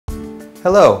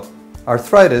Hello!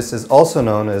 Arthritis is also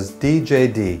known as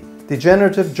DJD,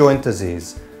 degenerative joint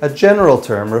disease, a general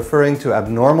term referring to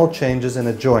abnormal changes in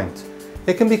a joint.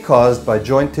 It can be caused by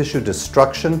joint tissue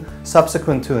destruction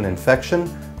subsequent to an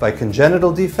infection, by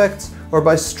congenital defects, or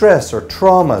by stress or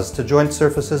traumas to joint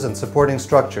surfaces and supporting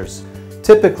structures.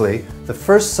 Typically, the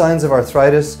first signs of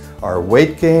arthritis are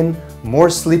weight gain,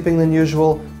 more sleeping than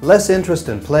usual, less interest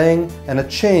in playing, and a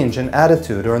change in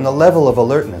attitude or in the level of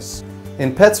alertness.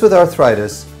 In pets with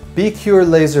arthritis, B-Cure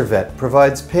Laser Vet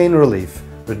provides pain relief,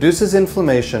 reduces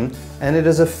inflammation, and it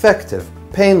is effective,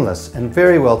 painless, and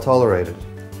very well tolerated.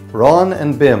 Ron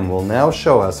and Bim will now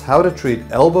show us how to treat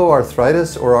elbow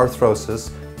arthritis or arthrosis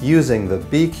using the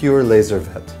B-Cure Laser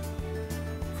Vet.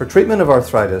 For treatment of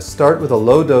arthritis, start with a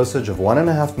low dosage of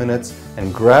 1.5 minutes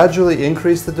and gradually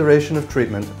increase the duration of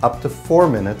treatment up to 4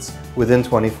 minutes within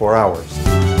 24 hours.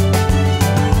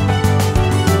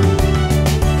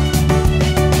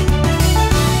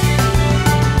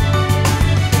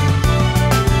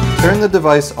 Turn the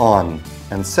device on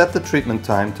and set the treatment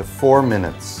time to 4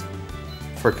 minutes.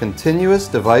 For continuous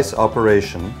device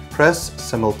operation, press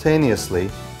simultaneously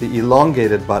the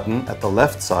elongated button at the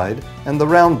left side and the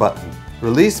round button.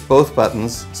 Release both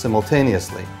buttons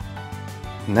simultaneously.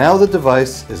 Now the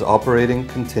device is operating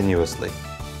continuously.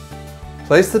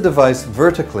 Place the device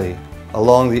vertically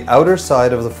along the outer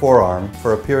side of the forearm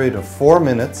for a period of 4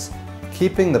 minutes,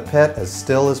 keeping the pet as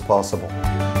still as possible.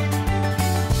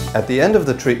 At the end of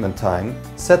the treatment time,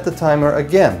 set the timer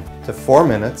again to 4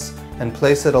 minutes and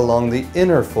place it along the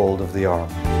inner fold of the arm.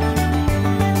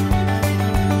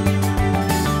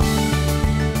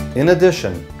 In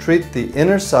addition, treat the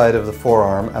inner side of the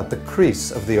forearm at the crease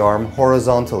of the arm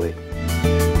horizontally.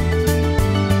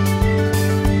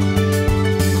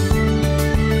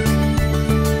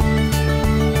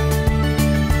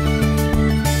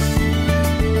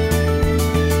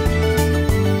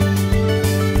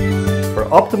 For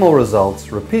optimal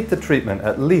results, repeat the treatment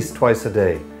at least twice a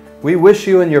day. We wish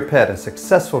you and your pet a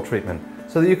successful treatment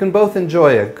so that you can both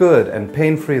enjoy a good and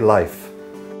pain-free life.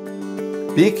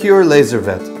 B-Cure Laser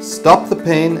Vet. Stop the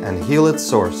pain and heal its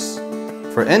source.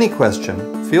 For any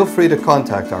question, feel free to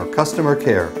contact our customer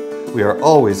care. We are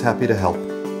always happy to help.